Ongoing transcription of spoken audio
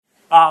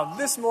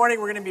This morning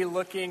we're going to be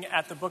looking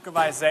at the book of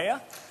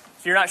Isaiah.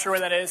 If you're not sure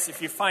where that is,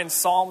 if you find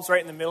Psalms right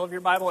in the middle of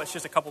your Bible, it's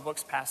just a couple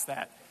books past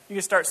that. You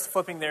can start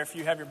flipping there if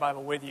you have your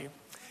Bible with you.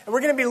 And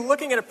we're going to be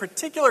looking at a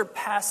particular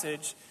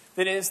passage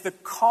that is the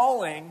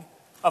calling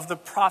of the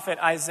prophet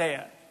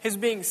Isaiah, his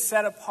being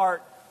set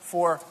apart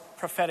for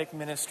prophetic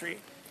ministry.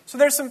 So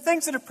there's some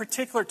things that are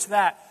particular to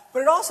that,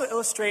 but it also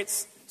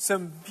illustrates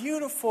some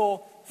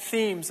beautiful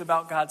themes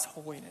about God's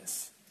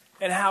holiness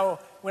and how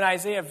when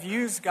Isaiah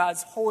views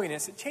God's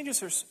holiness, it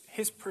changes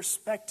his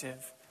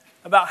perspective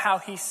about how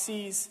he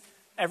sees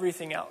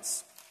everything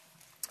else.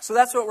 So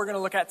that's what we're going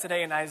to look at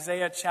today in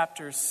Isaiah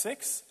chapter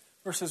 6,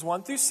 verses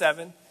 1 through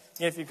 7.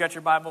 If you've got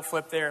your Bible,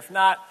 flip there. If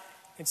not,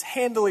 it's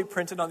handily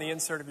printed on the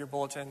insert of your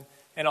bulletin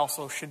and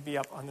also should be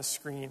up on the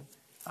screen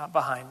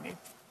behind me.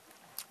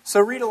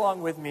 So read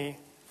along with me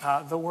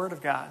the Word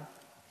of God.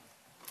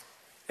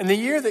 In the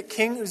year that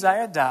King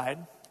Uzziah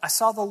died, I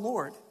saw the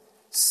Lord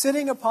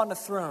sitting upon a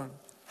throne,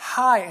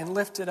 high and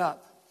lifted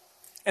up,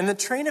 and the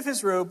train of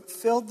his robe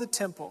filled the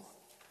temple.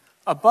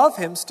 Above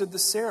him stood the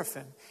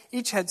seraphim.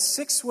 Each had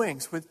 6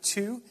 wings. With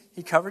 2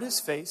 he covered his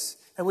face,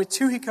 and with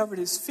 2 he covered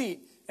his feet,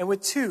 and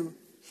with 2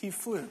 he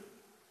flew.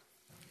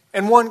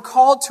 And one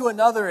called to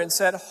another and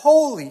said,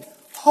 Holy,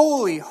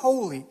 holy,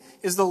 holy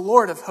is the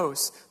Lord of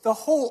hosts. The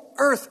whole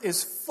earth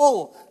is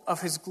full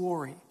of his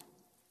glory.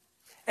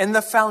 And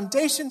the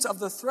foundations of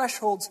the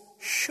thresholds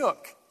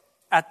shook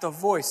at the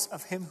voice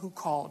of him who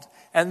called,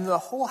 and the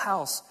whole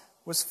house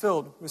was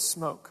filled with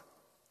smoke.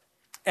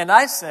 And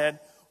I said,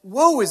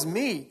 Woe is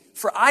me,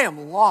 for I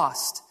am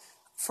lost,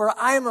 for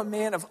I am a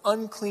man of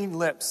unclean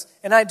lips,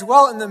 and I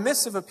dwell in the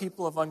midst of a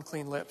people of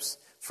unclean lips,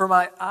 for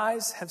my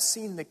eyes have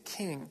seen the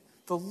King,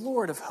 the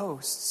Lord of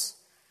hosts.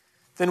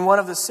 Then one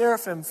of the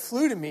seraphim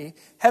flew to me,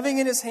 having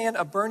in his hand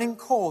a burning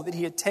coal that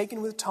he had taken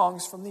with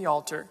tongs from the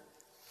altar.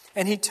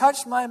 And he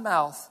touched my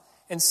mouth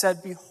and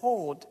said,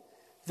 Behold,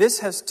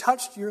 this has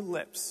touched your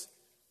lips.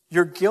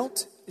 Your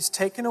guilt is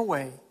taken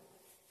away,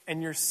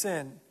 and your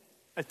sin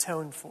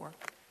atoned for.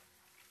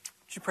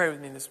 Would you pray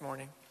with me this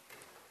morning?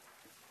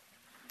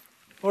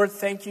 Lord,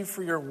 thank you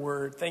for your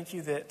word. Thank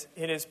you that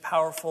it is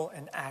powerful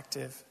and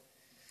active.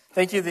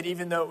 Thank you that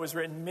even though it was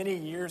written many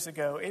years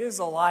ago, it is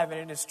alive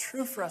and it is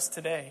true for us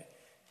today.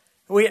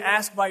 We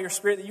ask by your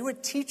Spirit that you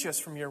would teach us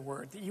from your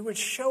word, that you would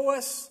show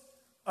us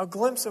a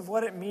glimpse of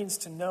what it means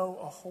to know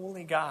a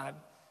holy God,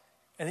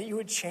 and that you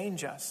would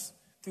change us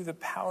through the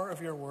power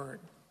of your word.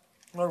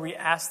 Lord, we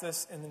ask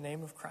this in the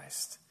name of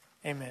Christ.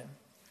 Amen.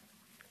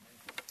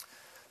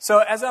 So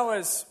as I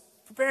was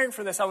preparing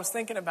for this, I was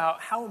thinking about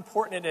how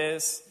important it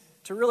is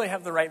to really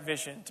have the right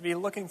vision, to be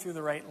looking through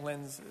the right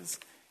lenses.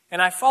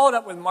 And I followed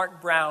up with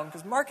Mark Brown,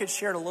 because Mark had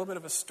shared a little bit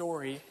of a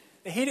story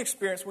that he'd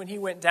experienced when he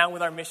went down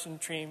with our mission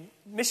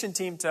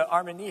team to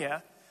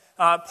Armenia.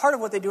 Part of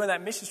what they do on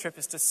that mission trip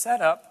is to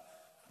set up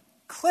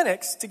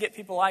clinics to get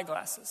people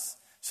eyeglasses.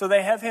 So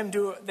they have them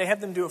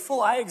do a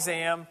full eye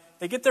exam,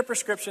 they get their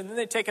prescription, then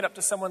they take it up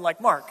to someone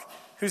like Mark,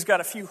 who's got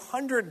a few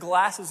hundred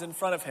glasses in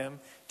front of him,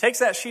 takes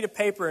that sheet of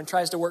paper and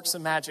tries to work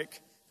some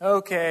magic.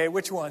 Okay,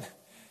 which one?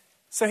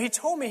 So he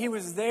told me he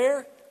was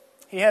there.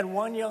 He had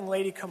one young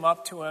lady come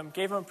up to him,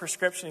 gave him a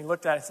prescription. He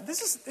looked at it and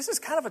said, this is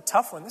kind of a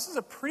tough one. This is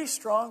a pretty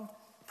strong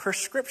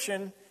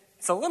prescription.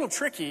 It's a little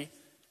tricky.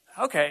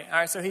 Okay, all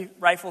right, so he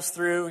rifles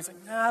through. He's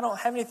like, I don't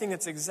have anything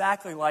that's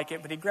exactly like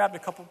it, but he grabbed a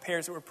couple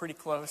pairs that were pretty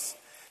close.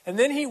 And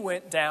then he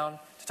went down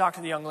to talk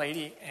to the young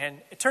lady,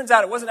 and it turns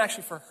out it wasn't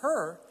actually for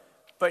her,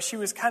 but she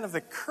was kind of the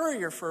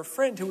courier for a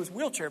friend who was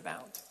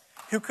wheelchair-bound,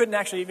 who couldn't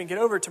actually even get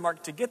over to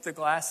Mark to get the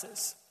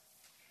glasses.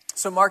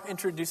 So Mark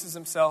introduces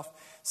himself,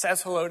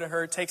 says hello to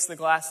her, takes the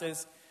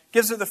glasses,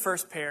 gives her the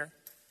first pair.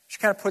 She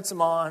kind of puts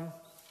them on,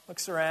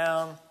 looks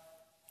around.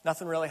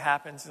 Nothing really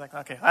happens. He's like,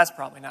 okay, that's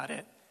probably not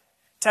it.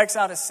 Takes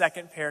out a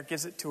second pair,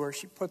 gives it to her.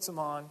 She puts them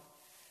on.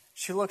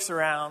 She looks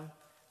around.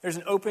 There's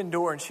an open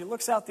door, and she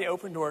looks out the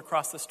open door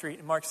across the street.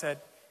 And Mark said,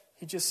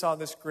 he just saw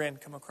this grin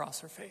come across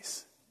her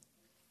face.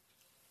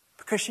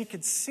 Because she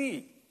could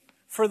see,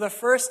 for the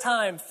first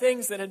time,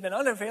 things that had been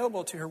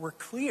unavailable to her were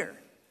clear.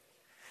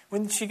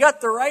 When she got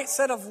the right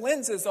set of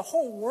lenses, the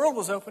whole world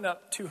was opened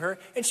up to her,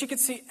 and she could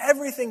see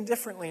everything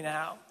differently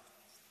now.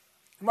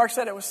 And Mark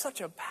said it was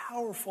such a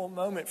powerful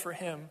moment for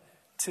him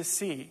to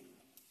see.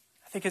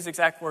 I think his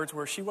exact words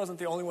were, she wasn't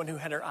the only one who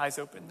had her eyes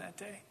open that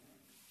day.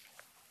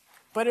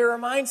 But it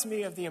reminds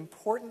me of the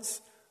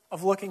importance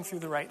of looking through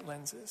the right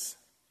lenses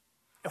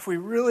if we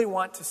really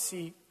want to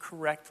see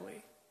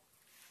correctly.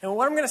 And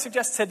what I'm going to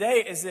suggest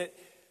today is that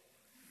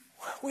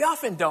we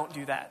often don't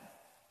do that.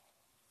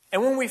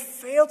 And when we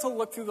fail to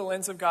look through the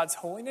lens of God's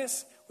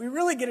holiness, we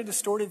really get a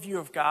distorted view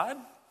of God,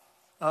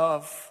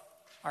 of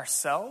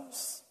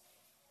ourselves,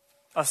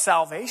 of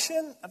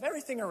salvation, of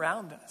everything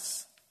around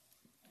us.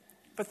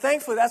 But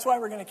thankfully, that's why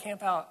we're going to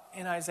camp out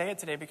in Isaiah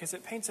today, because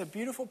it paints a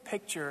beautiful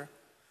picture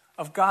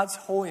of God's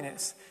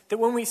holiness. That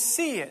when we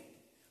see it,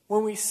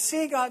 when we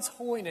see God's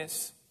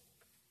holiness,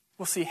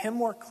 we'll see Him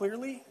more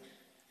clearly,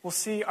 we'll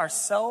see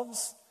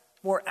ourselves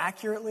more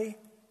accurately,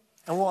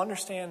 and we'll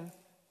understand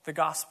the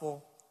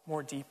gospel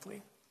more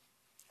deeply.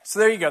 So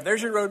there you go.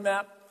 There's your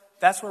roadmap.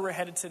 That's where we're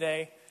headed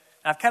today.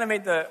 And I've kind of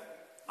made the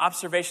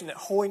observation that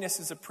holiness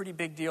is a pretty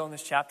big deal in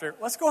this chapter.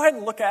 Let's go ahead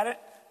and look at it.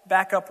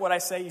 Back up what I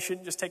say. You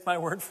shouldn't just take my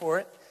word for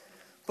it.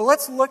 But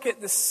let's look at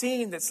the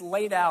scene that's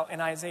laid out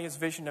in Isaiah's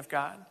vision of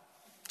God.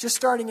 Just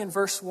starting in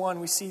verse 1,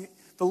 we see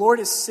the Lord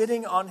is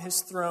sitting on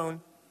his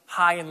throne,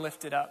 high and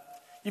lifted up.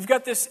 You've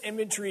got this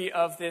imagery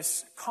of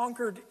this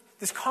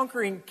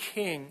conquering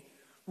king,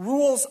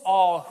 rules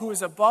all, who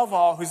is above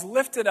all, who's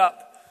lifted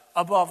up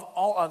above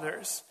all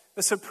others,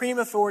 the supreme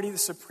authority, the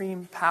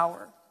supreme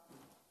power.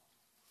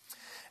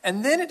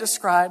 And then it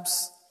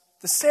describes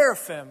the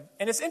seraphim.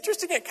 And it's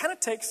interesting, it kind of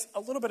takes a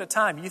little bit of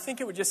time. You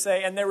think it would just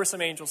say, and there were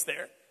some angels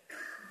there.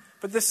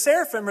 But the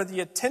seraphim are the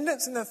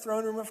attendants in the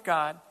throne room of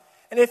God.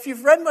 And if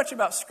you've read much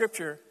about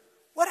Scripture,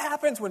 what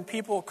happens when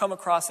people come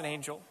across an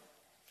angel?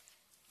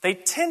 They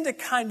tend to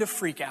kind of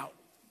freak out.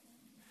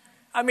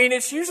 I mean,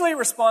 it's usually a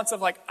response of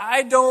like,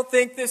 I don't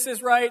think this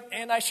is right,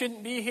 and I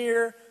shouldn't be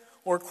here,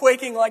 or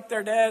quaking like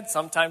they're dead.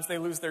 Sometimes they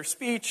lose their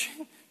speech.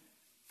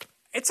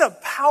 It's a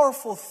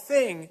powerful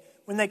thing.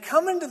 When they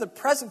come into the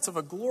presence of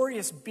a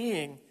glorious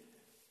being,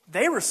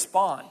 they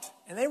respond,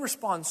 and they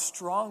respond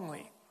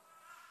strongly.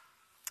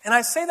 And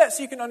I say that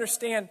so you can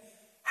understand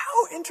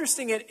how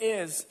interesting it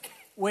is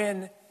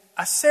when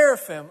a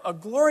seraphim, a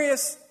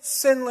glorious,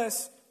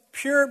 sinless,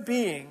 pure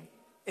being,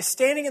 is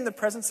standing in the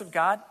presence of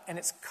God, and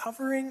it's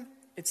covering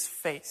its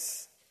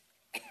face.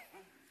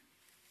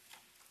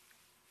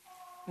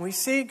 When we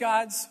see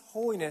God's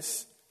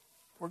holiness,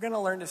 we're going to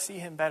learn to see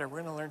him better.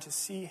 We're going to learn to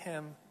see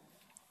him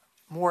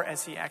more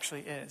as he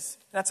actually is.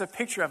 That's a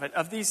picture of it,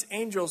 of these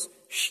angels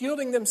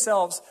shielding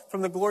themselves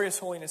from the glorious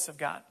holiness of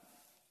God.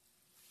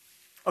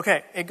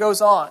 Okay, it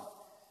goes on.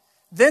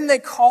 Then they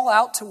call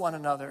out to one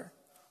another,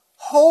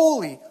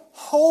 "Holy,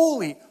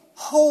 holy,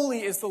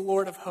 holy is the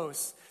Lord of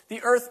hosts.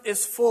 The earth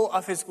is full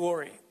of his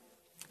glory."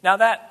 Now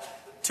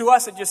that, to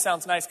us, it just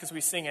sounds nice because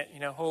we sing it,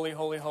 holy,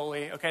 holy,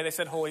 holy. Okay, they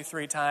said holy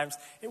 3 times.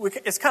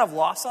 It's kind of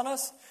lost on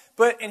us.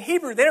 But in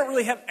Hebrew, they don't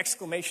really have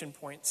exclamation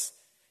points.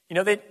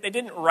 They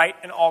didn't write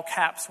in all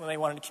caps when they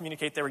wanted to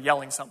communicate they were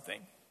yelling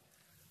something.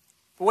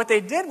 But what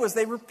they did was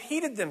they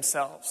repeated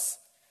themselves.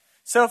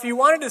 So if you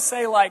wanted to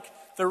say like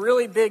the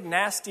really big,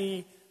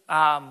 nasty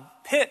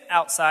pit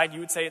outside, you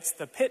would say it's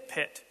the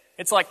pit.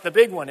 It's like the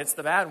big one, it's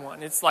the bad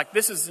one. It's like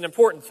this is an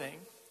important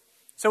thing.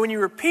 So when you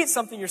repeat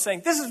something, you're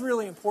saying this is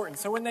really important.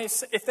 So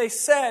if they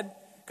said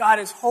God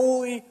is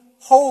holy,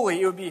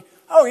 holy, it would be,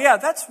 oh yeah,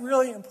 that's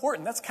really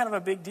important. That's kind of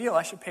a big deal.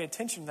 I should pay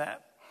attention to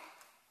that.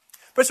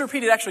 But it's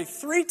repeated actually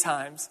 3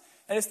 times,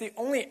 and it's the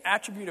only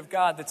attribute of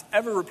God that's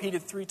ever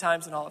repeated 3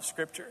 times in all of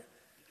Scripture.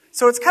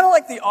 So it's kind of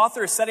like the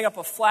author is setting up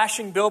a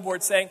flashing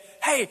billboard saying,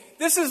 hey,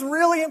 this is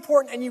really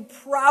important, and you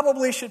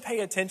probably should pay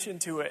attention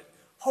to it.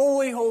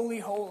 Holy, holy,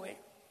 holy.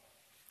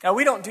 Now,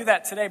 we don't do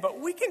that today, but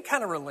we can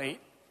kind of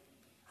relate.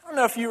 I don't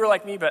know if you were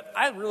like me, but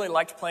I really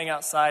liked playing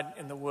outside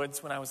in the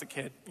woods when I was a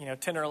kid,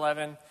 10 or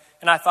 11,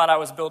 and I thought I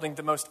was building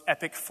the most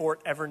epic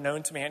fort ever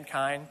known to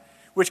mankind,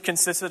 which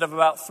consisted of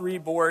about 3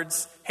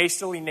 boards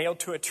hastily nailed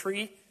to a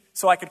tree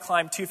so I could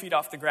climb 2 feet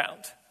off the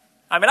ground.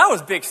 I mean, I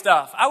was big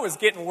stuff. I was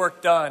getting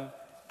work done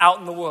out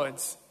in the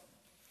woods.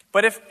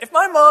 But if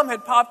my mom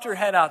had popped her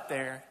head out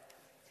there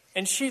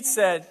and she'd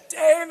said,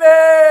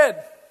 David,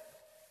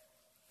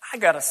 I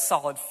got a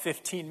solid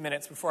 15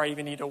 minutes before I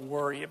even need to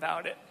worry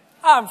about it.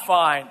 I'm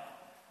fine.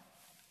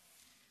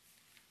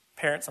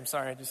 Parents, I'm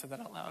sorry, I just said that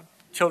out loud.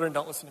 Children,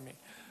 don't listen to me.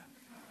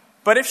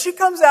 But if she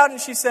comes out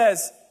and she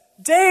says,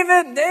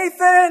 David,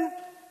 Nathan,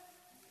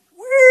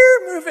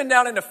 we're moving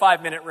down into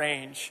 5-minute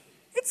range.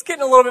 It's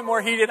getting a little bit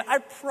more heated. I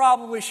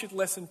probably should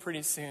listen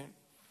pretty soon.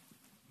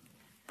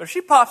 But if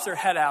she pops her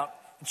head out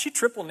and she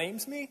triple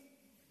names me,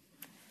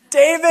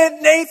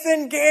 David,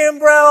 Nathan,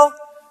 Gambrell,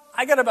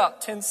 I got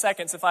about 10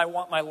 seconds if I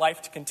want my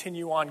life to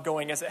continue on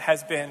going as it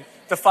has been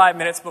the 5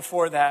 minutes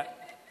before that.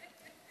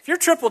 If you're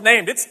triple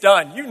named, it's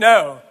done.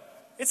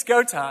 It's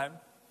go time.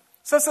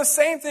 So it's the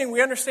same thing.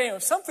 We understand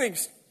if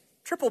something's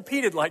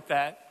triple-peated like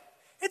that,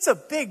 it's a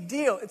big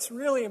deal. It's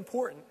really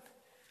important.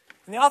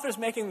 And the author's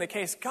making the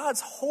case,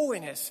 God's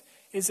holiness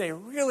is a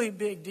really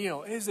big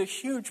deal. It is a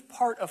huge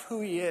part of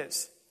who he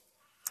is.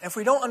 If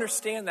we don't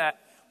understand that,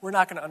 we're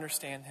not going to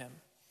understand him.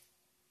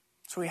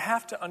 So we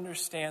have to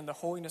understand the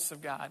holiness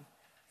of God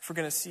if we're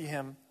going to see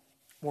him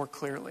more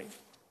clearly.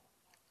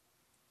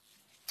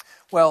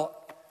 Well,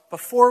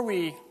 before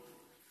we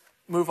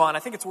move on, I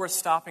think it's worth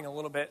stopping a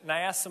little bit. And I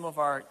asked some of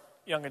our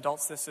young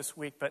adults this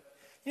week, but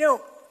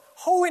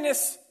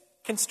holiness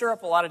can stir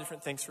up a lot of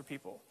different things for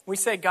people. We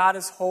say God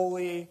is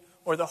holy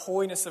or the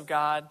holiness of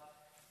God.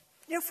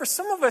 For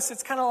some of us,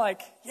 it's kind of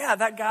like, yeah,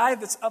 that guy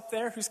that's up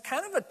there who's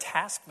kind of a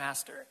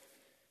taskmaster.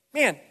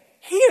 Man,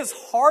 he is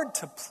hard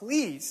to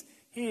please.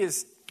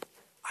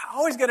 I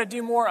always got to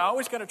do more. I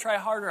always got to try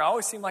harder. I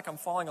always seem like I'm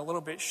falling a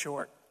little bit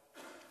short.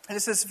 And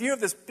it's this view of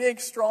this big,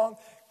 strong,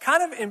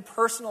 kind of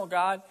impersonal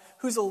God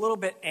who's a little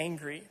bit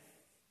angry.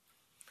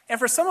 And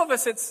for some of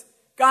us, it's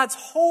God's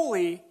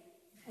holy,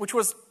 which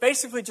was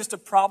basically just a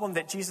problem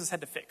that Jesus had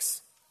to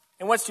fix.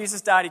 And once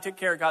Jesus died, he took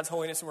care of God's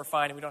holiness and we're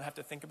fine and we don't have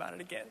to think about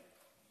it again.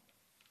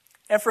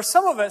 And for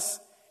some of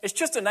us, it's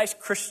just a nice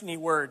Christian-y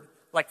word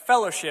like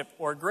fellowship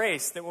or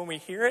grace that when we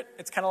hear it,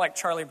 it's kind of like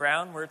Charlie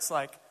Brown where it's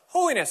like,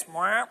 holiness,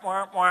 mwah,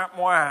 mwah, mwah,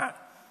 mwah.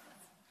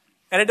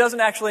 And it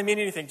doesn't actually mean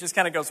anything. It just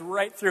kind of goes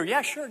right through.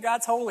 Yeah, sure,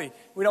 God's holy.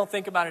 We don't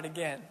think about it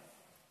again.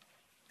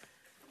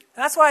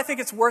 And that's why I think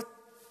it's worth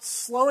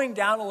slowing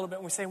down a little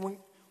bit when we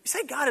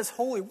say God is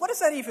holy. What does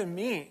that even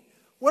mean?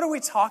 What are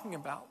we talking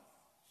about?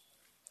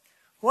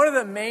 One of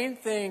the main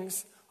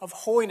things of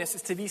holiness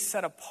is to be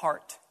set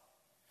apart.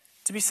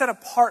 To be set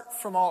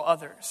apart from all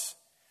others.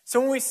 So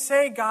when we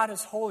say God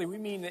is holy, we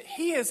mean that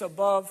he is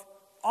above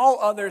all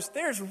others.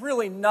 There's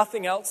really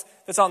nothing else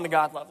that's on the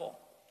God level.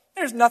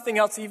 There's nothing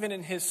else even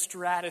in his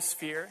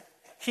stratosphere.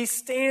 He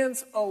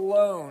stands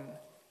alone.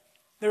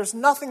 There's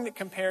nothing that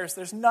compares.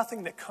 There's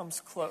nothing that comes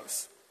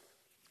close.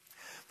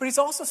 But he's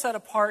also set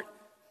apart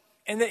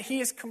in that he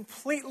is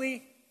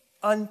completely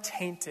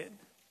untainted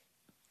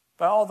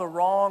by all the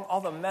wrong, all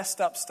the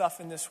messed up stuff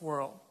in this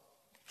world.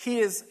 He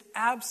is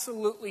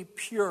absolutely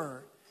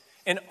pure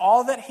in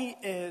all that he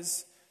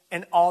is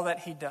and all that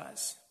he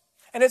does.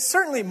 And it's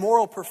certainly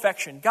moral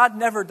perfection. God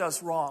never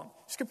does wrong.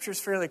 Scripture is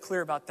fairly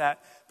clear about that.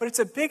 But it's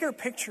a bigger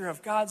picture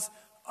of God's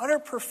utter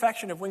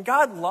perfection of when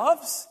God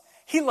loves,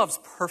 he loves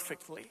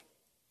perfectly.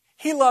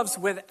 He loves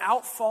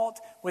without fault,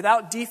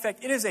 without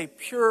defect. It is a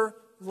pure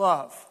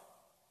love.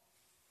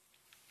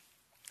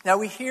 Now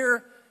we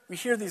hear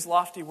these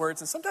lofty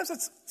words, and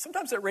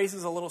sometimes it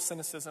raises a little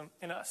cynicism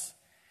in us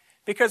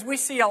because we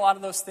see a lot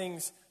of those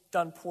things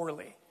done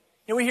poorly.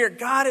 And we hear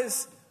God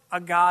is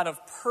a God of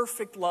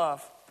perfect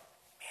love.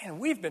 Man,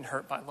 we've been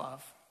hurt by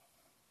love.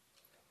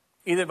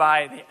 Either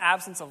by the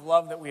absence of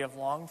love that we have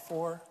longed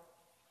for,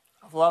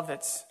 of love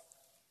that's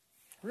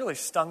really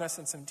stung us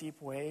in some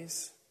deep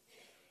ways.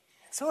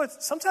 So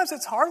sometimes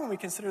it's hard when we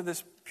consider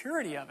this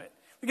purity of it.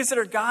 We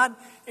consider God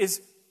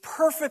is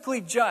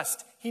perfectly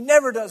just. He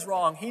never does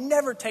wrong. He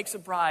never takes a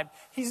bribe.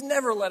 He's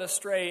never led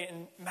astray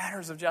in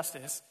matters of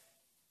justice.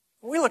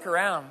 When we look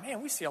around,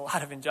 man, we see a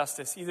lot of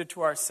injustice, either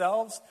to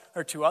ourselves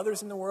or to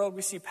others in the world.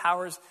 We see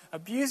powers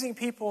abusing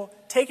people,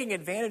 taking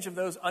advantage of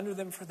those under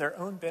them for their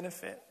own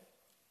benefit.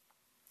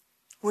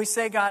 When we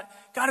say God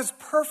is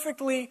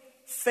perfectly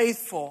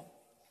faithful,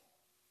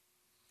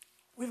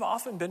 we've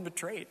often been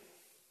betrayed.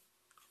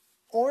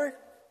 Or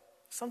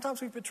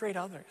sometimes we've betrayed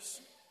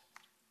others.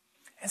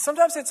 And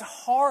sometimes it's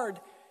hard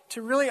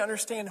to really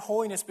understand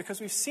holiness because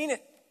we've seen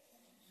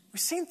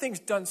things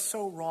done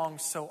so wrong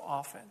so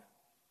often.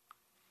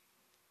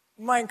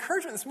 My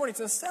encouragement this morning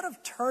is instead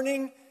of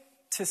turning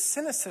to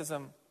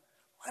cynicism,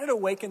 let it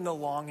awaken the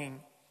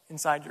longing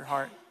inside your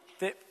heart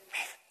that,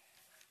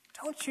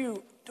 man,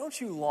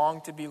 don't you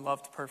long to be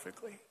loved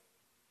perfectly?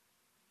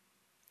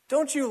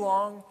 Don't you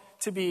long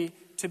to be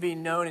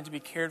known and to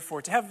be cared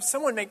for, to have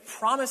someone make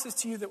promises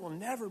to you that will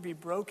never be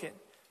broken?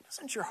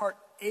 Doesn't your heart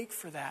ache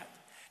for that?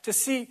 To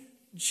see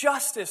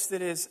justice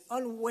that is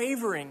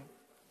unwavering,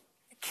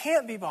 it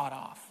can't be bought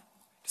off.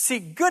 To see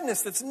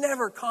goodness that's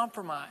never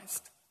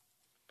compromised.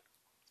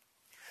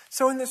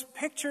 So in this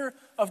picture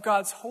of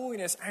God's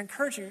holiness, I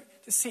encourage you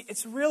to see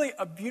it's really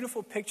a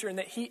beautiful picture in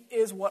that he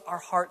is what our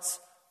hearts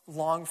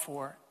long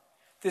for.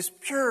 This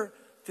pure,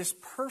 this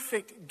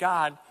perfect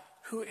God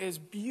who is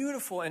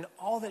beautiful in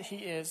all that he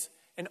is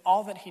and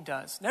all that he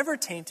does. Never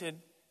tainted,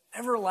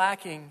 never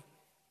lacking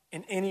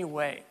in any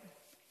way.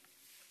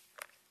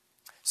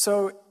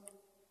 So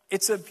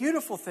it's a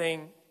beautiful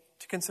thing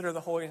to consider the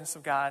holiness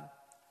of God,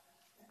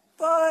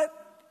 but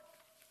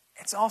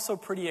it's also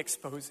pretty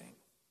exposing.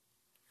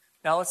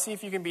 Now let's see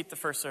if you can beat the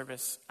first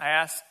service. I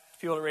asked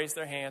people to raise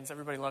their hands.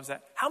 Everybody loves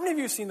that. How many of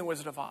you have seen The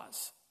Wizard of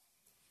Oz?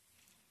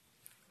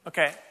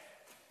 Okay.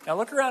 Now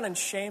look around and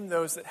shame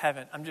those that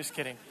haven't. I'm just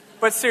kidding.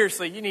 But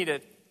seriously, you need to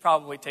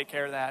probably take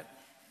care of that.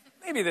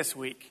 Maybe this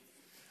week.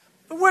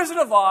 The Wizard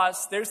of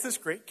Oz, there's this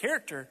great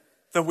character,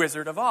 the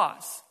Wizard of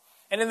Oz.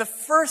 And in the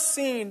first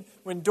scene,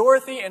 when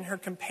Dorothy and her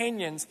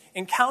companions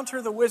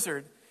encounter the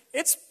wizard,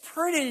 it's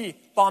pretty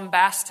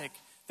bombastic.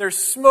 There's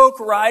smoke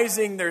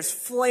rising, there's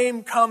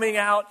flame coming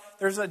out,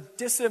 there's a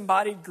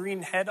disembodied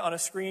green head on a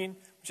screen,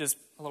 which is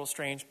a little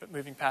strange, but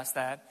moving past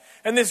that.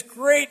 And this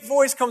great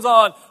voice comes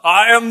on,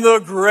 I am the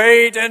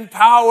great and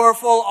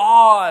powerful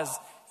Oz.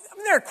 I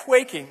mean, they're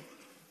quaking.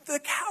 The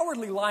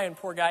cowardly lion,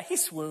 poor guy, he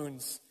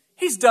swoons.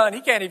 He's done,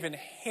 he can't even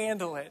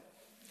handle it.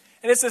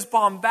 And it's this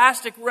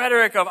bombastic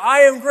rhetoric of,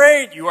 I am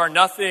great, you are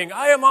nothing.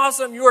 I am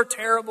awesome, you are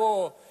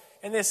terrible.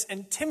 And this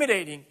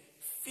intimidating,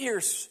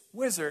 fierce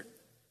wizard.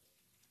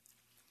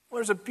 Well,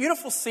 there's a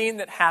beautiful scene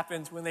that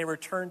happens when they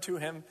return to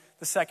him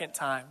the second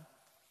time.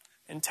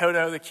 And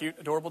Toto, the cute,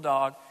 adorable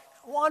dog,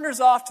 wanders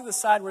off to the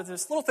side where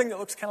there's this little thing that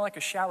looks kind of like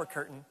a shower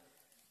curtain,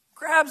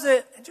 grabs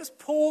it and just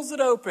pulls it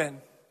open.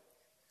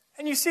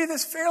 And you see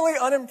this fairly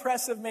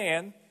unimpressive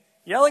man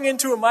yelling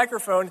into a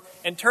microphone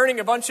and turning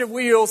a bunch of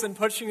wheels and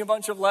pushing a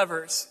bunch of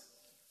levers.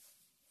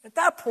 At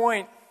that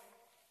point,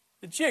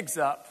 the jig's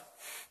up.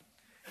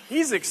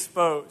 He's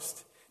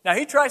exposed. Now,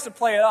 he tries to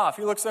play it off.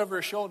 He looks over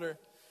his shoulder.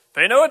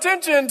 Pay no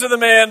attention to the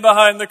man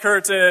behind the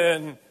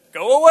curtain.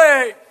 Go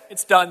away.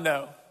 It's done,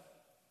 though.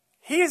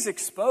 He is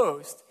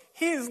exposed.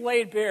 He is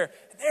laid bare.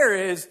 There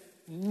is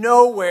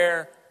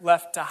nowhere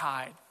left to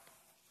hide.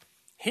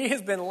 He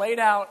has been laid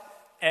out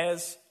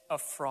as a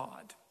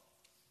fraud.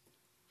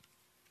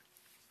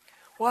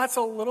 Well, that's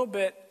a little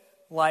bit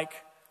like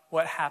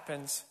what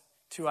happens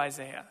to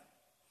Isaiah.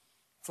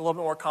 It's a little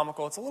bit more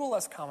comical. It's a little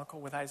less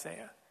comical with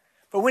Isaiah.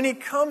 But when he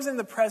comes in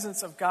the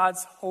presence of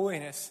God's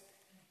holiness,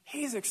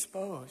 he's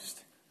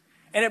exposed.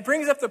 And it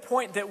brings up the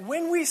point that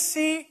when we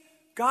see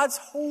God's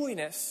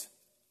holiness,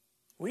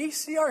 we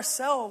see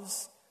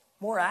ourselves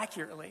more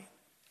accurately.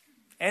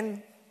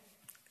 And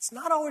it's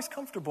not always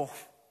comfortable.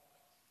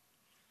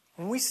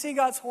 When we see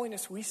God's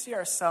holiness, we see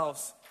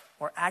ourselves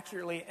more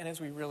accurately and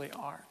as we really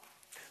are.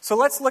 So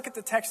let's look at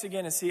the text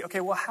again and see,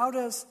 okay, well,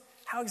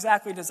 how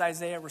exactly does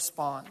Isaiah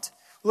respond?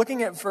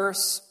 Looking at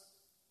verse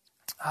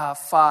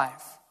 5.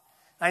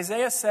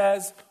 Isaiah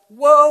says,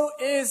 "Woe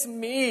is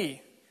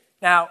me."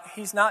 Now,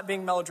 he's not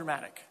being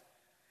melodramatic.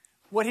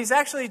 What he's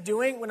actually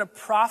doing when a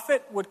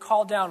prophet would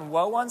call down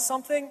woe on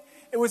something,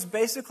 it was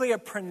basically a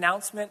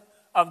pronouncement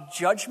of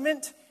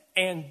judgment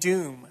and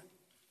doom.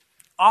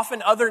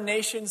 Often other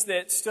nations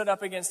that stood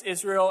up against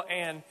Israel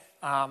and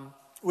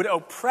would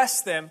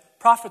oppress them,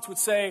 prophets would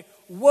say,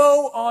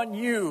 "Woe on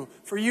you,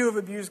 for you have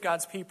abused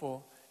God's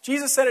people."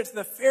 Jesus said it to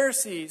the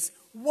Pharisees,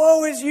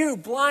 "Woe is you,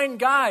 blind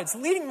guides,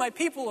 leading my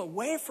people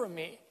away from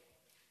me."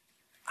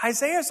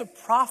 Isaiah is a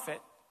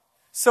prophet.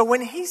 So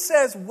when he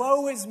says,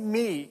 "Woe is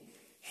me,"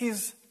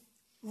 he's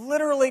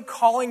literally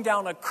calling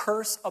down a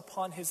curse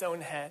upon his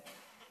own head.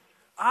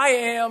 I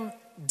am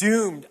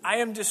doomed. I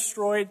am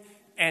destroyed,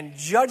 and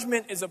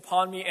judgment is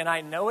upon me, and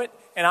I know it,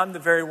 and I'm the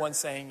very one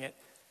saying it.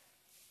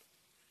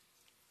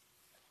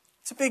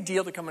 It's a big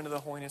deal to come into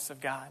the holiness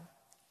of God.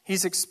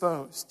 He's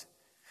exposed.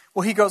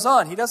 Well, he goes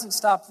on. He doesn't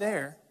stop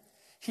there.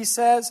 He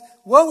says,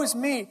 "Woe is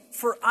me,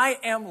 for I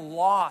am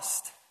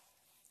lost."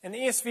 And the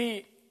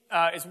ESV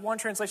is one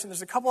translation.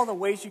 There's a couple other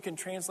ways you can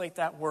translate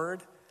that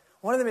word.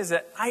 One of them is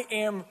that I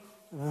am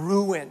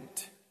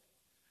ruined.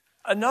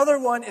 Another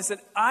one is that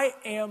I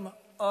am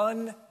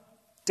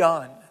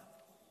undone.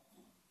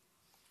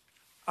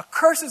 A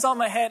curse is on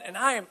my head, and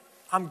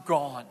I'm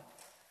gone.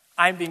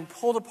 I'm being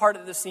pulled apart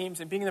at the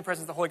seams, and being in the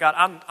presence of the Holy God,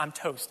 I'm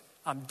toast.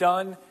 I'm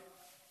done.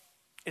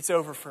 It's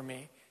over for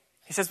me.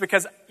 He says,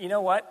 because you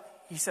know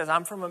what? He says,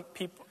 I'm from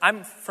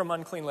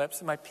unclean lips,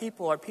 and my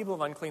people are people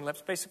of unclean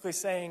lips, basically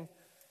saying,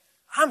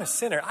 I'm a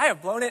sinner. I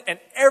have blown it, and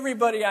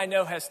everybody I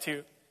know has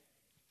too.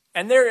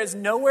 And there is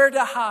nowhere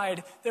to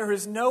hide. There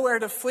is nowhere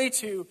to flee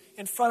to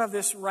in front of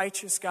this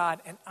righteous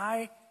God, and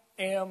I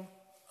am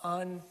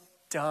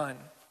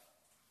undone.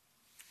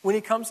 When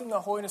he comes in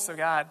the holiness of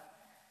God,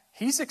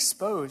 he's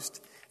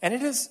exposed, and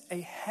it is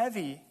a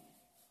heavy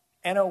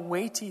and a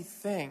weighty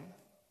thing.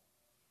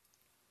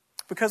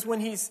 Because when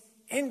he's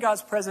in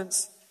God's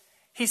presence,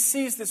 he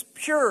sees this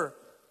pure,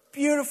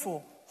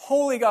 beautiful,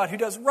 holy God who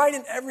does right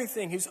in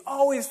everything, who's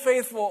always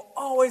faithful,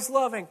 always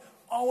loving,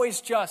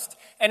 always just.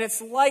 And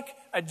it's like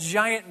a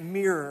giant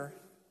mirror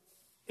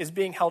is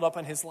being held up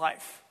in his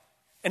life.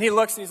 And he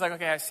looks and he's like,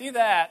 okay, I see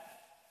that,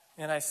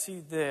 and I see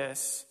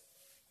this.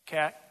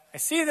 Okay, I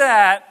see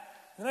that,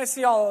 and I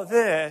see all of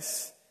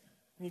this.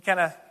 And you kind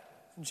of,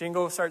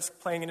 jingle starts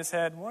playing in his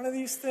head. One of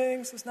these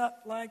things is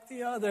not like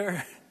the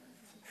other.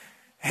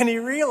 And he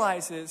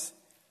realizes,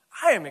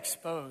 I am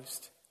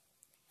exposed.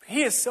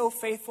 He is so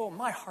faithful.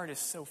 My heart is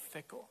so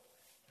fickle.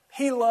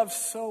 He loves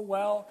so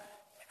well.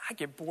 I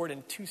get bored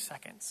in 2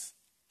 seconds.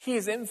 He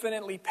is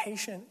infinitely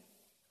patient.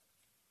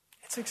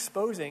 It's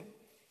exposing.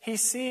 He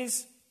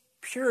sees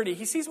purity.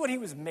 He sees what he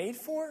was made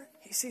for.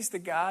 He sees the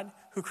God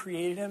who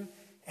created him.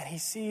 And he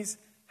sees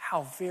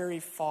how very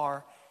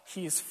far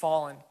he has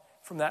fallen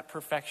from that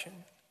perfection.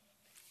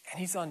 And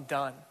he's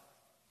undone.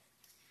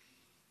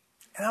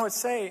 And I would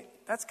say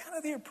that's kind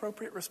of the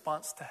appropriate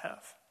response to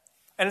have.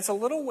 And it's a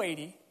little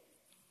weighty,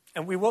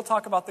 and we will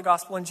talk about the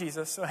gospel in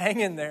Jesus, so hang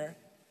in there.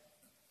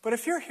 But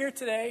if you're here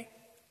today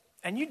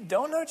and you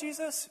don't know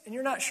Jesus and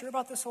you're not sure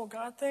about this whole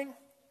God thing,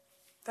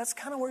 that's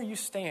kind of where you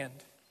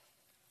stand.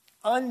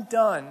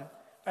 Undone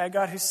by a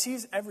God who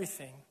sees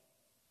everything.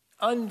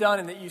 Undone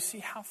in that you see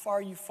how far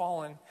you've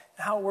fallen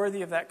and how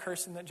worthy of that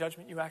curse and that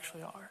judgment you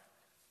actually are.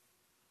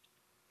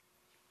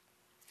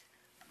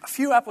 A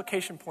few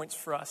application points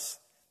for us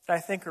that I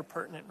think are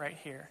pertinent right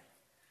here.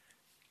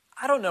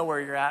 I don't know where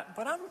you're at,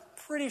 but I'm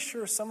pretty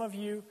sure some of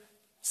you,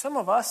 some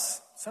of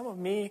us, some of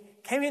me,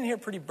 came in here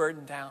pretty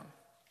burdened down,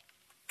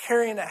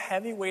 carrying a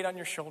heavy weight on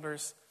your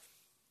shoulders,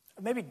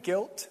 maybe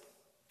guilt,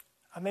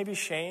 maybe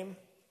shame,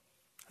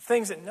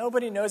 things that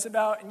nobody knows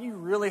about, and you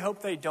really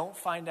hope they don't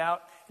find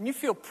out, and you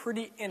feel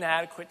pretty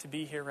inadequate to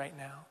be here right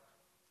now.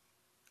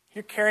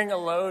 You're carrying a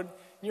load,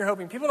 and you're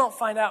hoping people don't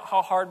find out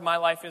how hard my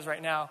life is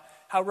right now,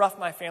 how rough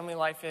my family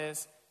life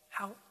is,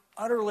 how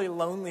utterly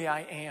lonely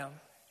I am.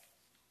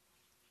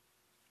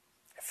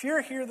 If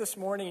you're here this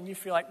morning and you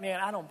feel like, man,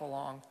 I don't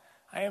belong,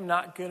 I am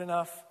not good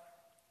enough,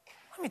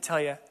 let me tell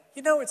you,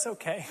 you know it's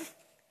okay.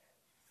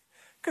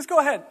 Because go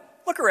ahead,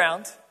 look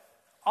around.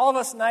 All of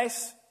us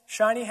nice,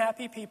 shiny,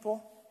 happy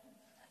people,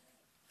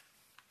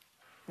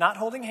 not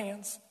holding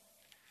hands.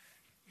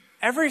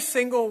 Every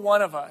single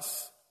one of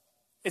us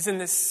is in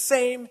the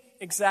same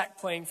exact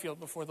playing field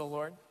before the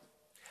Lord.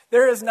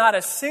 There is not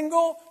a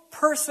single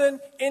person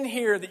in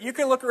here that you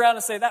can look around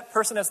and say, that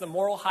person has the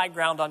moral high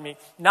ground on me.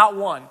 Not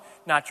one.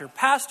 Not your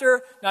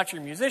pastor, not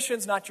your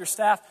musicians, not your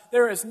staff.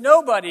 There is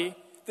nobody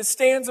that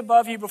stands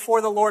above you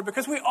before the Lord,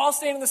 because we all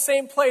stand in the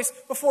same place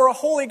before a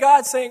holy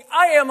God saying,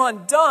 I am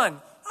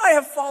undone. I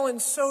have fallen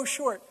so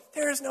short.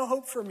 There is no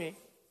hope for me.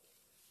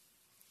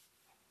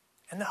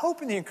 And the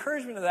hope and the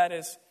encouragement of that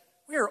is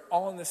we are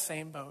all in the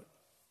same boat.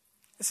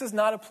 This is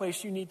not a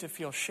place you need to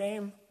feel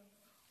shame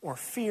or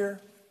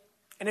fear.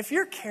 And if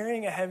you're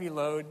carrying a heavy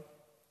load,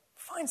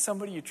 find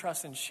somebody you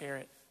trust and share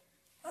it.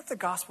 Let the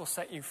gospel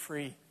set you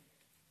free.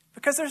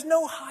 Because there's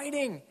no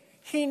hiding.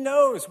 He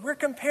knows. We're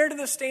compared to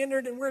the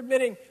standard and we're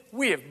admitting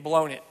we have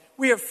blown it.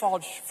 We have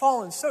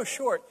fallen so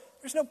short.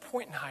 There's no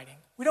point in hiding.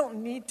 We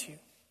don't need to.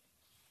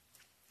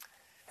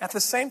 At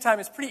the same time,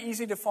 it's pretty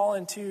easy to fall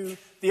into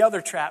the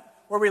other trap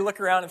where we look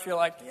around and feel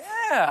like,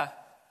 yeah,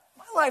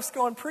 my life's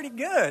going pretty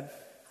good.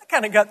 I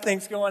kind of got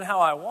things going how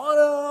I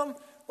want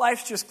them.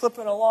 Life's just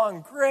clipping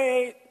along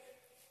great.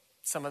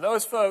 Some of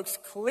those folks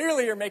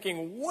clearly are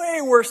making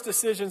way worse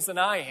decisions than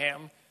I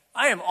am.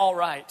 I am all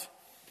right.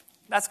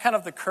 That's kind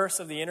of the curse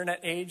of the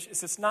internet age,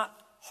 is it's not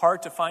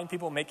hard to find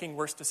people making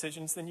worse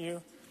decisions than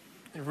you.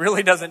 It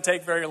really doesn't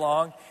take very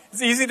long.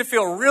 It's easy to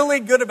feel really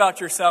good about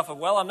yourself. Of,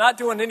 well, I'm not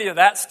doing any of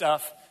that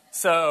stuff,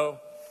 so.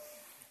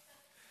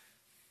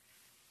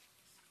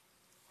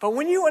 But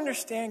when you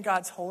understand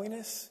God's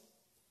holiness,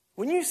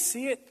 when you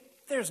see it,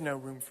 there's no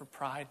room for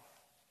pride.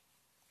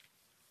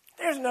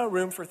 There's no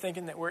room for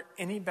thinking that we're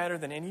any better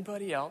than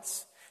anybody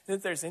else,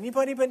 that there's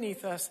anybody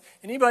beneath us,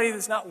 anybody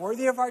that's not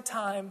worthy of our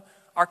time,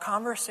 our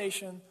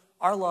conversation,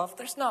 our love.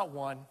 There's not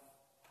one.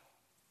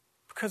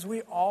 Because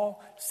we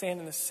all stand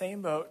in the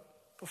same boat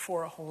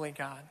before a holy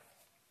God.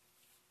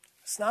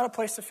 It's not a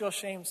place to feel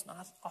shame. It's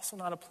also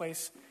not a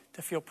place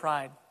to feel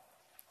pride.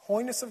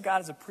 Holiness of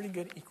God is a pretty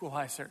good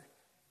equalizer.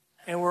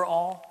 And we're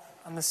all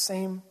on the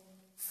same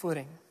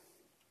footing.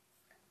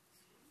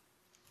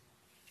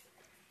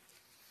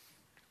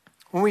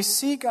 When we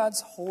see God's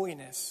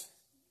holiness,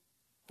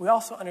 we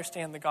also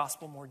understand the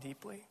gospel more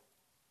deeply.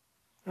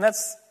 And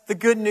that's the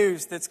good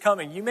news that's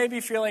coming. You may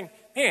be feeling,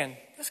 man,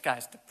 this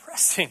guy's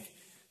depressing.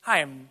 I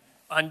am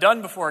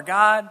undone before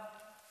God.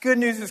 Good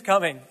news is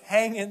coming.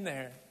 Hang in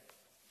there.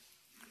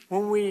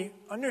 When we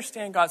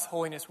understand God's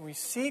holiness, when we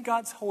see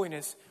God's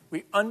holiness,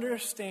 we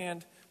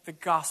understand the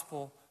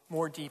gospel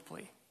more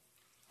deeply.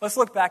 Let's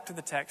look back to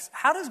the text.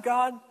 How does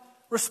God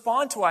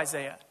respond to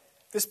Isaiah?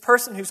 This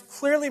person who's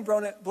clearly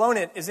blown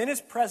it is in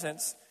his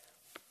presence.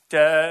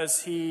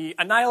 Does he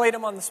annihilate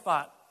him on the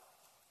spot?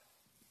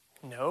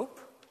 Nope.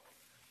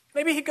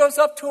 Maybe he goes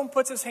up to him,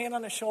 puts his hand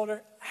on his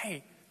shoulder.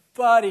 Hey,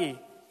 buddy,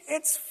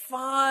 it's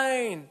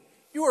fine.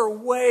 You are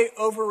way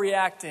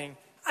overreacting.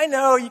 I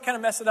know you kind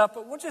of mess it up,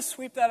 but we'll just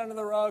sweep that under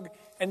the rug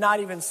and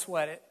not even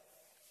sweat it.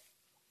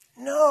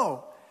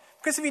 No,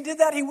 because if he did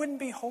that, he wouldn't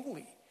be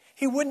holy.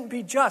 He wouldn't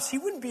be just. He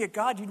wouldn't be a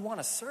God you'd want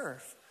to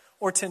serve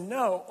or to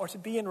know or to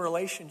be in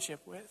relationship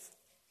with.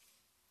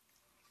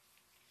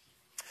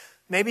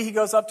 Maybe he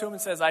goes up to him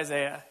and says,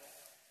 Isaiah,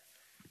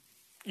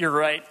 you're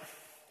right.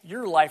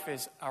 Your life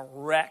is a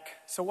wreck.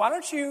 So why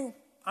don't you,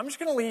 I'm just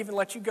going to leave and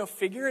let you go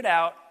figure it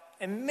out.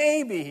 And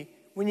maybe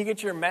when you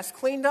get your mess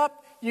cleaned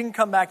up, you can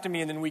come back to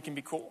me and then we can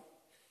be cool.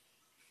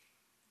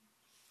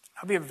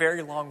 That'll be a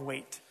very long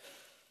wait,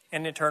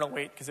 an eternal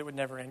wait, because it would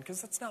never end,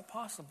 because that's not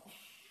possible.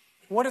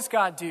 What does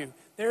God do?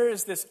 There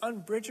is this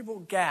unbridgeable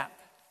gap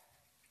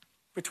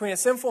between a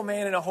sinful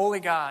man and a holy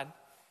God.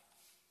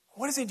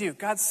 What does he do?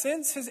 God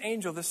sends his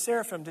angel, the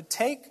seraphim, to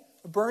take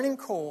a burning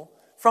coal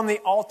from the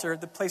altar,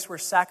 the place where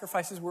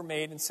sacrifices were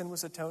made and sin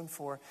was atoned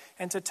for,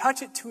 and to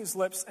touch it to his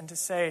lips and to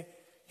say,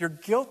 your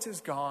guilt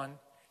is gone,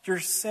 your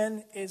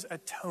sin is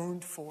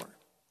atoned for.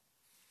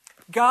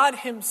 God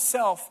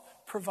himself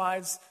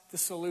provides the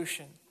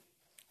solution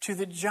to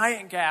the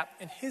giant gap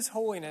in his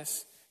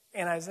holiness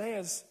and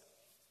Isaiah's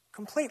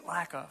complete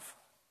lack of.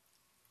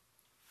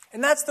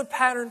 And that's the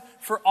pattern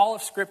for all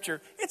of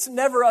Scripture. It's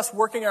never us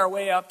working our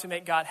way up to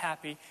make God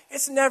happy.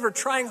 It's never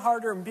trying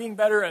harder and being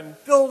better and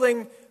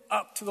building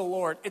up to the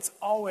Lord. It's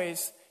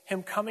always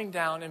him coming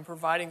down and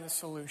providing the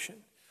solution,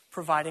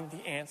 providing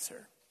the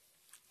answer.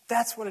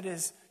 That's what it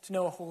is to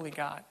know a holy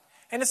God.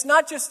 And it's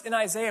not just in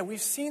Isaiah.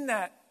 We've seen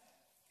that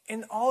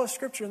in all of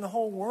Scripture, in the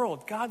whole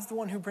world. God's the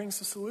one who brings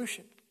the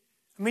solution.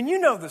 I mean, you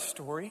know the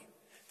story.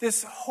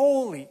 This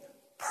holy,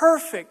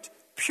 perfect,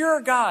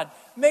 pure God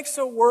makes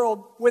a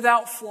world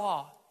without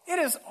flaw. It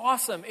is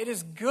awesome. It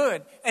is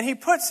good. And he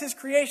puts his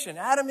creation,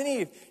 Adam and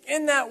Eve,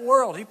 in that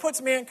world. He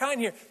puts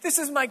mankind here. This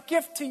is my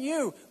gift to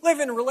you. Live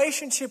in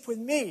relationship with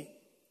me.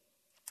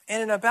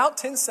 And in about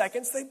 10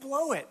 seconds, they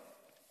blow it.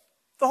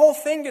 The whole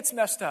thing gets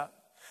messed up.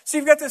 So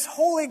you've got this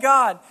holy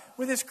God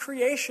with his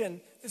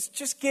creation that's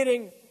just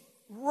getting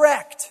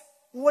wrecked.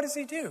 What does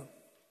he do?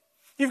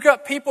 You've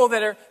got people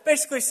that are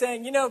basically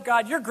saying,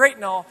 God, you're great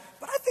and all,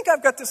 but I think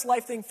I've got this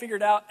life thing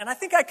figured out, and I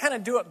think I kind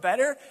of do it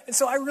better, and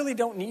so I really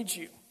don't need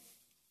you.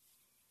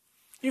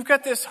 You've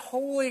got this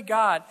holy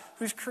God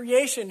whose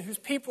creation, whose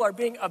people are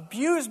being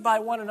abused by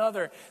one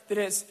another, that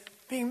is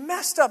being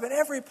messed up in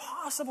every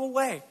possible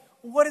way.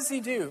 What does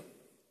he do?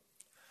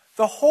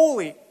 The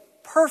holy,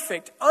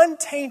 perfect,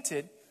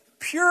 untainted,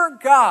 pure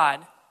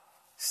God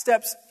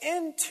steps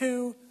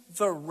into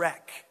the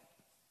wreck.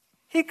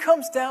 He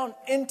comes down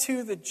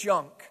into the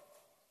junk.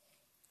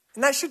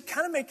 And that should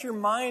kind of make your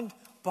mind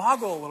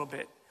boggle a little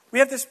bit. We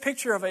have this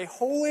picture of a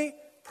holy,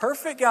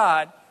 perfect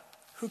God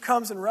who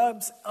comes and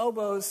rubs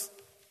elbows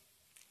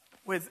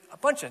with a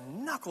bunch of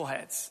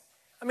knuckleheads.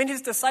 I mean,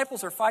 his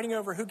disciples are fighting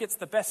over who gets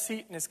the best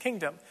seat in his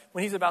kingdom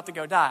when he's about to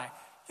go die.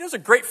 Those are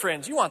great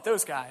friends. You want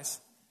those guys.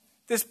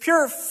 This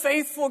pure,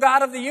 faithful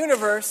God of the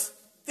universe,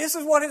 this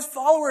is what his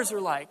followers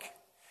are like.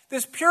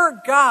 This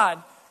pure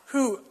God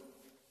who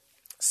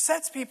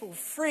sets people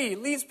free,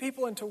 leads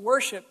people into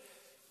worship,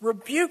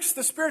 rebukes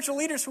the spiritual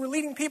leaders who are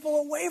leading people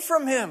away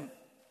from him.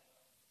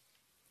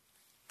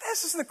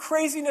 This is the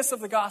craziness of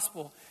the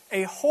gospel.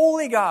 A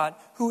holy God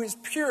who is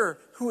pure,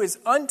 who is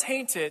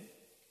untainted.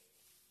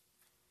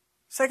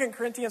 2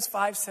 Corinthians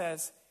 5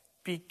 says,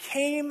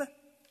 became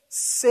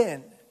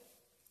sin.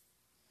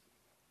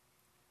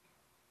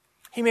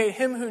 He made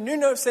him who knew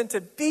no sin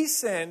to be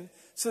sin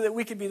so that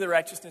we could be the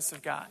righteousness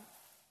of God.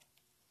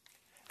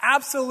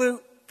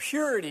 Absolute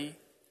purity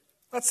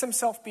lets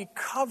himself be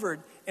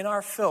covered in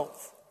our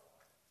filth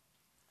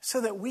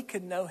so that we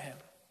could know him.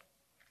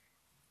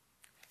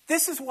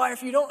 This is why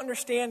if you don't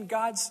understand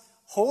God's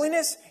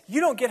holiness,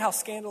 you don't get how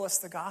scandalous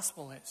the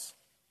gospel is.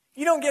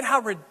 You don't get how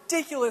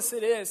ridiculous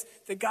it is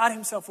that God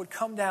himself would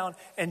come down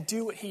and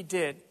do what he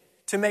did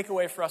to make a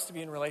way for us to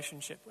be in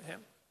relationship with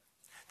him.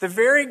 The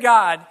very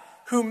God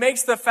who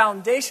makes the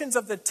foundations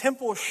of the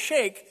temple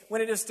shake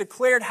when it is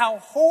declared how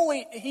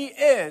holy he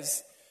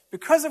is,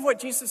 because of what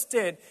Jesus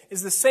did,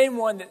 is the same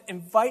one that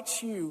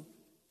invites you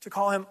to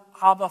call him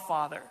Abba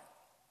Father,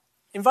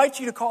 invites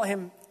you to call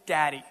him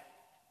Daddy,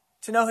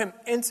 to know him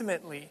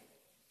intimately,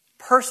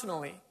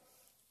 personally.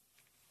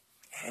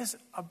 It is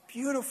a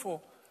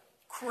beautiful,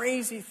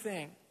 crazy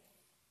thing.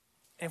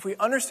 And if we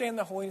understand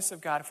the holiness of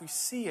God, if we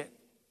see it,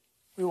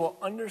 we will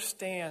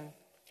understand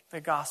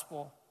the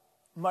gospel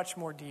much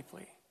more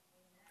deeply.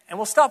 And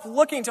we'll stop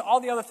looking to all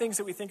the other things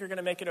that we think are going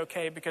to make it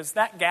okay, because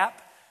that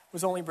gap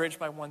was only bridged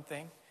by one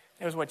thing.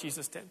 It was what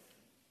Jesus did.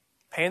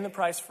 Paying the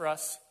price for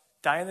us,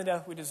 dying the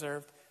death we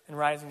deserved, and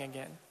rising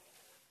again.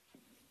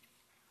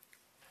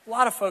 A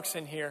lot of folks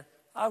in here,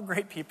 a lot of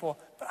great people,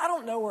 but I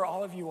don't know where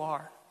all of you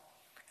are.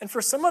 And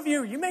for some of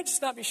you, you may just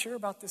not be sure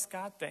about this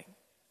God thing.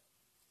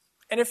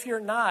 And if you're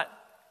not,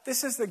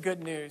 this is the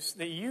good news,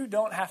 that you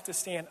don't have to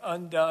stand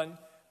undone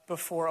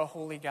before a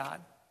holy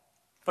God,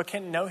 but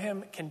can know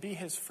him, can be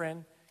his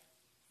friend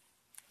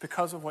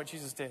because of what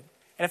Jesus did.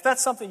 And if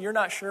that's something you're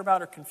not sure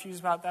about or confused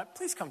about that,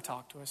 please come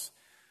talk to us.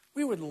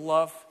 We would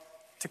love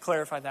to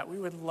clarify that. We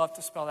would love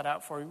to spell that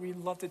out for you. We'd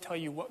love to tell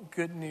you what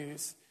good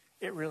news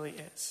it really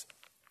is.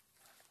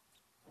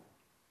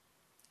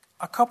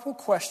 A couple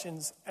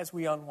questions as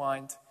we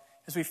unwind,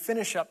 as we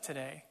finish up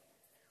today.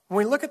 When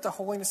we look at the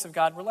holiness of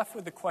God, we're left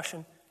with the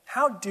question,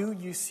 how do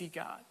you see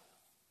God?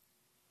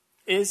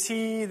 Is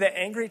he the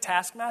angry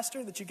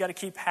taskmaster that you got to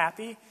keep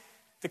happy?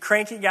 The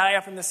cranky guy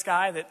up in the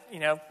sky that,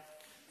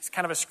 he's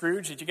kind of a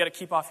Scrooge that you got to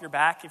keep off your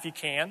back if you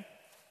can?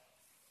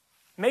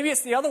 Maybe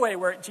it's the other way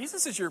where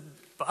Jesus is your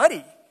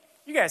buddy.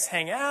 You guys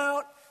hang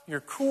out,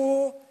 you're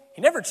cool.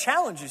 He never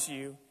challenges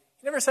you.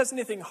 He never says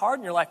anything hard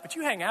in your life, but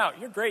you hang out.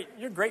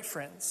 You're great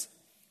friends.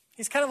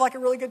 He's kind of like a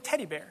really good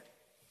teddy bear.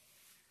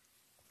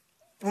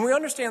 When we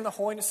understand the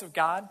holiness of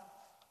God,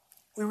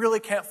 we really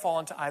can't fall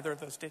into either of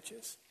those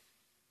ditches.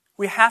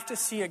 We have to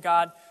see a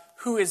God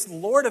who is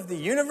Lord of the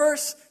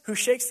universe, who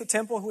shakes the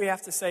temple, who we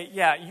have to say,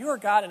 yeah, you are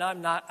God and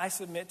I'm not, I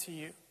submit to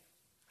you.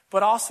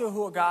 But also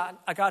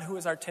a God who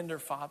is our tender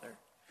Father,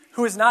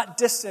 who is not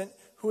distant,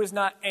 who is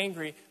not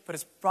angry, but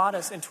has brought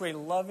us into a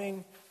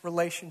loving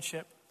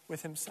relationship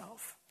with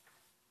himself.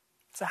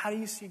 So how do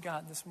you see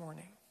God this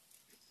morning?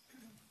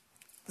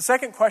 The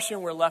second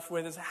question we're left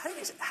with is, how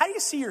do you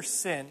see your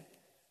sin?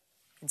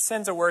 And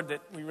sin's a word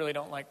that we really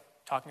don't like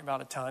talking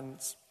about a ton.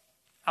 It's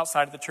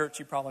outside of the church,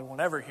 you probably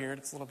won't ever hear it.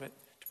 It's a little bit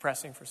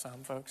depressing for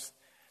some folks.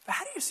 But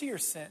how do you see your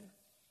sin?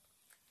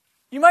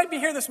 You might be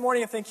here this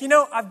morning and think,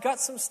 I've got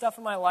some stuff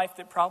in my life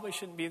that probably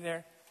shouldn't be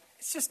there.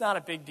 It's just not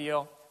a big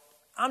deal.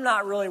 I'm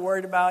not really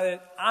worried about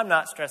it. I'm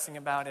not stressing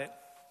about it.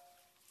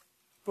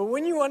 But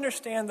when you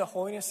understand the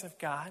holiness of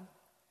God,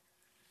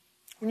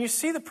 when you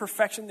see the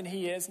perfection that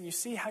he is and you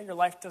see how your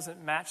life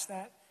doesn't match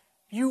that,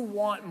 you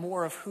want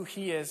more of who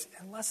he is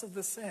and less of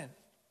the sin.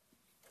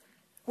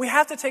 We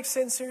have to take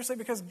sin seriously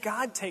because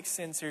God takes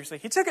sin seriously.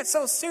 He took it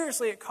so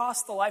seriously it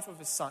cost the life of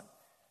his son.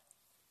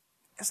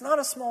 It's not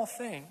a small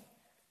thing.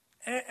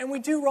 And we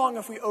do wrong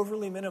if we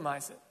overly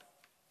minimize it.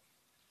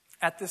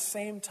 At the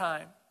same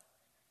time,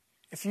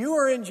 if you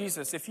are in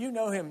Jesus, if you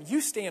know him,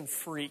 you stand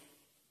free.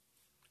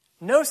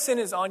 No sin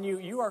is on you.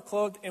 You are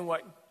clothed in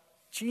what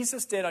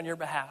Jesus did on your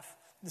behalf.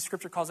 The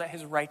scripture calls that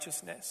his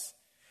righteousness.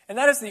 And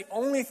that is the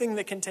only thing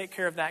that can take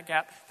care of that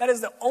gap. That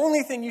is the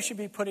only thing you should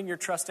be putting your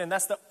trust in.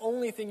 That's the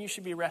only thing you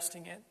should be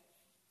resting in.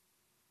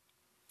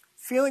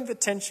 Feeling the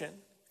tension.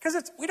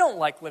 Because we don't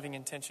like living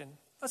in tension.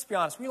 Let's be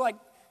honest. We like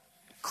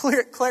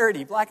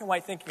clarity, black and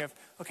white thinking of,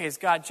 okay, is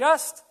God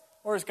just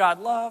or is God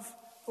love?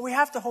 But we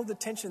have to hold the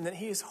tension that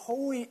he is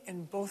holy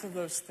in both of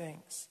those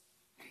things.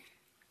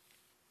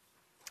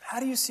 How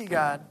do you see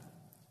God?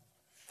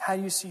 How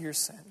do you see your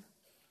sin?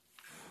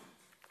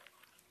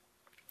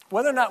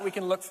 Whether or not we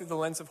can look through the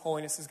lens of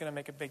holiness is going to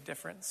make a big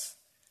difference.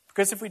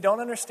 Because if we don't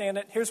understand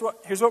it, here's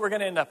what we're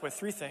going to end up with.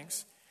 3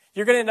 things.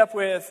 You're going to end up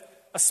with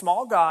a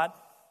small God.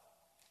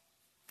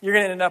 You're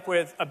going to end up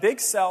with a big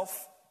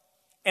self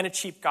and a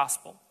cheap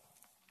gospel.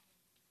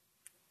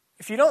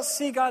 If you don't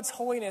see God's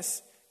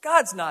holiness,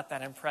 God's not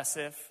that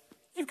impressive.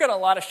 You've got a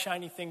lot of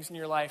shiny things in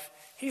your life.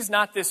 He's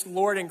not this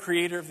Lord and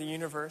creator of the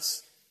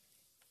universe.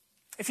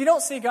 If you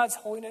don't see God's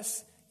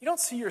holiness, you don't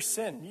see your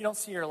sin. You don't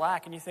see your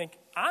lack, and you think,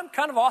 I'm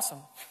kind of awesome.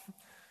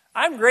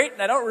 I'm great,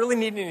 and I don't really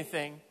need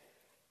anything.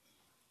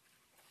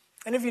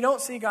 And if you don't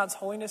see God's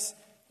holiness,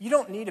 you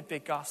don't need a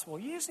big gospel.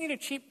 You just need a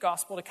cheap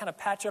gospel to kind of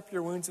patch up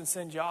your wounds and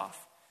send you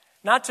off.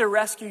 Not to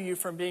rescue you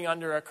from being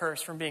under a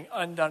curse, from being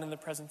undone in the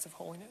presence of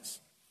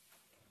holiness.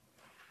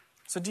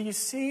 So do you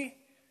see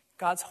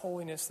God's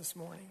holiness this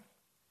morning?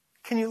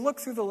 Can you look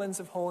through the lens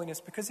of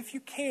holiness? Because if you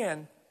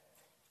can,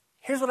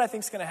 here's what I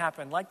think is going to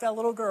happen. Like that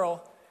little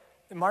girl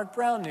that Mark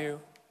Brown knew,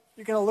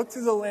 you're going to look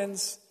through the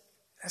lens,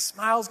 a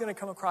smile is going to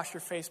come across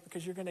your face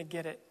because you're going to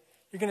get it.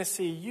 You're going to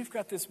see you've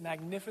got this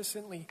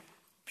magnificently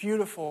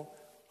beautiful,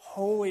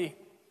 holy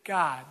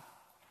God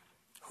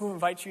who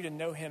invites you to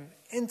know him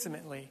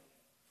intimately,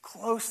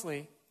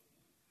 closely,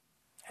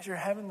 as your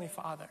heavenly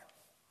Father.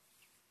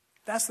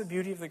 That's the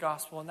beauty of the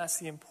gospel, and that's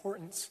the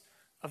importance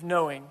of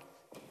knowing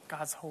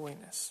God's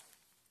holiness.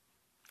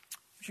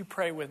 Would you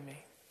pray with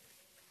me?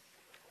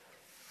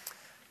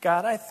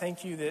 God, I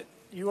thank you that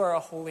you are a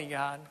holy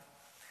God.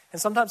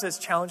 And sometimes it's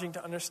challenging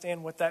to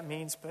understand what that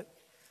means, but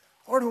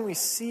Lord, when we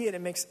see it,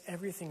 it makes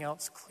everything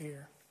else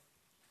clear.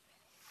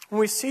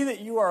 When we see that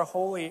you are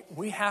holy,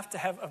 we have to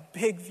have a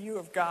big view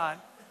of God.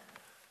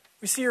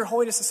 We see your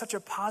holiness as such a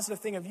positive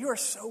thing of you are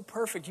so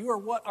perfect. You are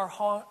what our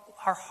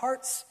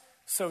hearts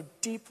so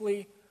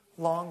deeply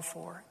long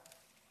for.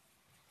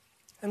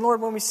 And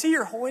Lord, when we see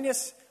your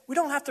holiness, we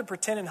don't have to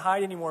pretend and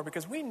hide anymore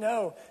because we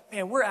know,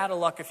 man, we're out of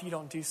luck if you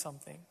don't do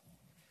something.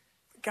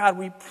 God,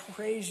 we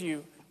praise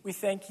you. We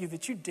thank you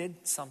that you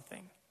did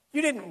something.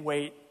 You didn't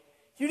wait.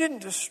 You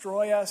didn't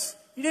destroy us.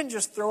 You didn't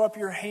just throw up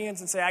your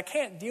hands and say, I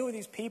can't deal with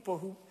these people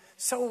who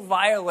so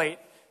violate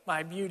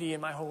my beauty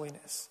and my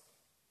holiness.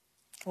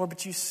 Lord,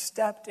 but you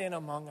stepped in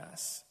among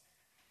us.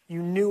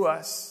 You knew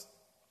us.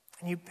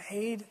 And you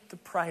paid the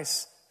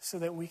price so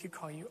that we could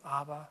call you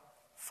Abba,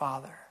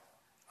 Father,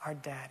 our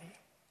Daddy.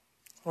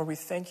 Lord, we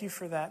thank you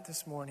for that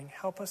this morning.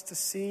 Help us to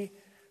see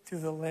through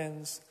the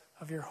lens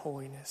of your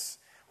holiness.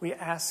 We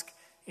ask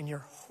in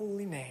your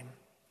holy name.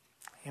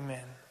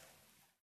 Amen.